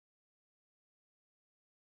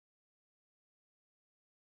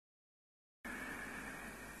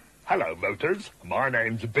Hello, voters. My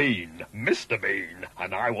name's Bean, Mr. Bean,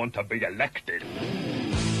 and I want to be elected.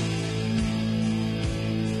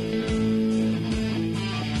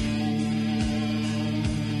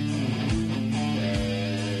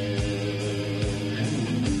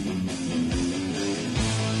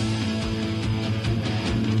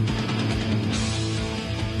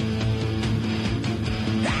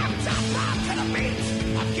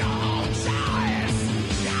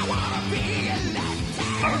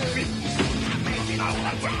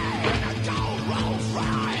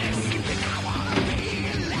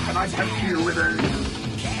 Can I tempt you with a...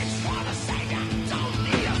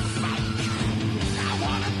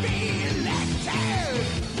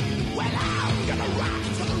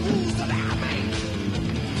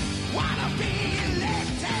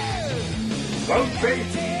 Won't be.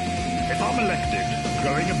 If I'm elected,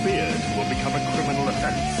 growing a beard will become a criminal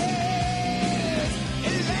offence.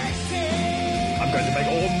 I'm going to make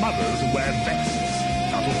all mothers wear vests.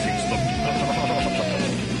 That'll teach them.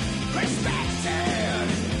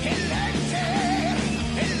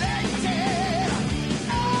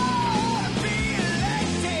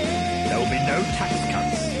 There will be no tax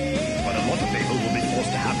cuts, but a lot of people will be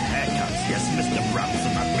forced to have haircuts. Yes, Mr.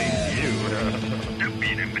 Branson, that means you. Don't be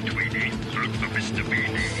in betweeny. Vote for Mr.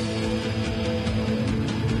 Beanie.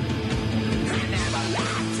 I never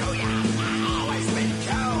lied to you. I've always been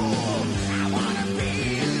cool. I want to be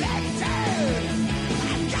elected.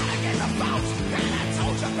 I've got to get the vote, and I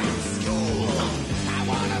told you about school. I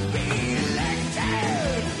want to be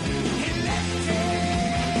elected. Elected.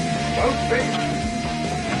 Vote me.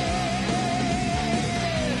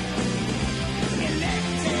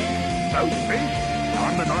 Vote me?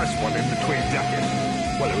 I'm the nice one in the tweed jacket.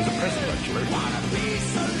 Well, it was a present, actually. Wanna be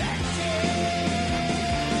selected.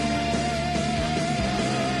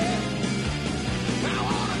 I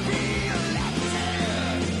wanna be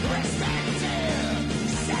elected, respected,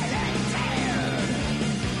 selected.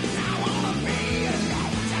 I wanna be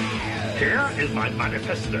elected. Here is my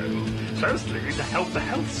manifesto. Firstly, to help the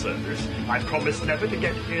health service, I promise never to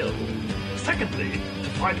get ill. Secondly, to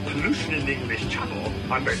fight pollution in the English Channel,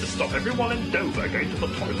 I'm going to stop everyone in Dover going to the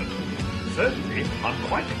toilet. Thirdly, I'm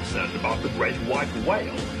quite concerned about the great white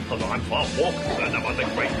whale, although I'm far more concerned about the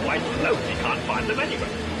great white float. You can't find them anywhere.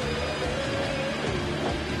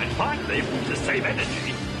 And finally, to save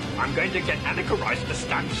energy, I'm going to get Annika Rice to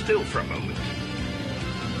stand still for a moment.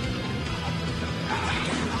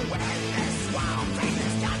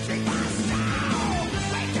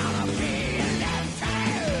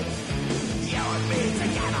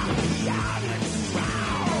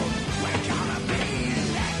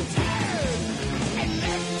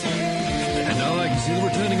 See the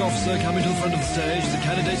returning officer coming to the front of the stage. The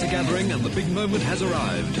candidates are gathering and the big moment has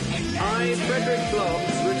arrived. I, Frederick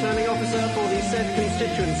Bloggs, returning officer for the said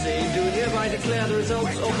constituency, do hereby declare the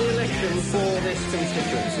results of the election for this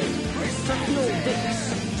constituency. Tucknell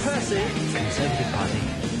Dix, Percy, Conservative Party.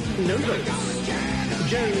 No votes.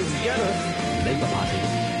 Jones Gareth, Labour Party.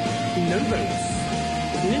 no votes.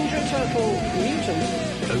 Ninja Turtle Mutant,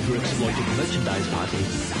 Overexploited Merchandise Party.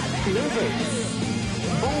 no votes.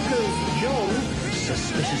 Bonkers John,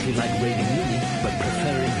 Suspiciously like Raving Looney, but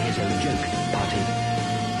preferring his own joke Party.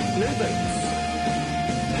 no votes.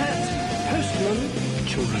 Pat Postman,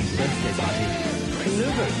 Children's Birthday Party. no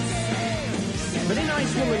votes. Very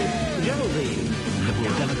nice woman Geraldine,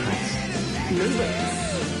 Liberal Democrats. no votes.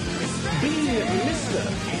 Bean Mister,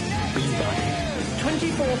 Bean Party.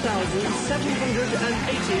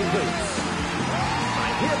 24,780 votes. I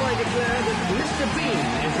hereby declare that Mr. Bean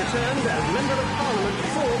is returned as Member of Parliament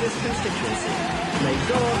for this constituency. May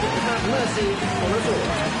God have mercy on us all.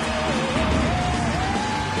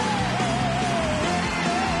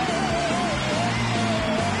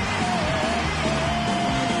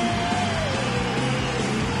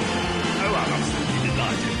 Oh, I'm absolutely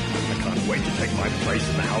delighted. I can't wait to take my place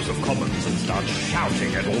in the House of Commons and start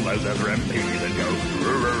shouting at all those other MPs and go,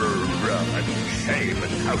 "Rrr, rrr, rrr," and shame,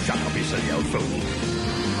 and how shut up, you silly old fool.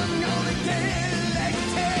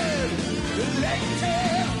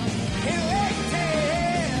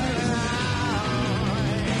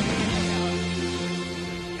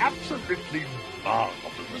 Absolutely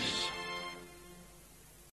marvelous.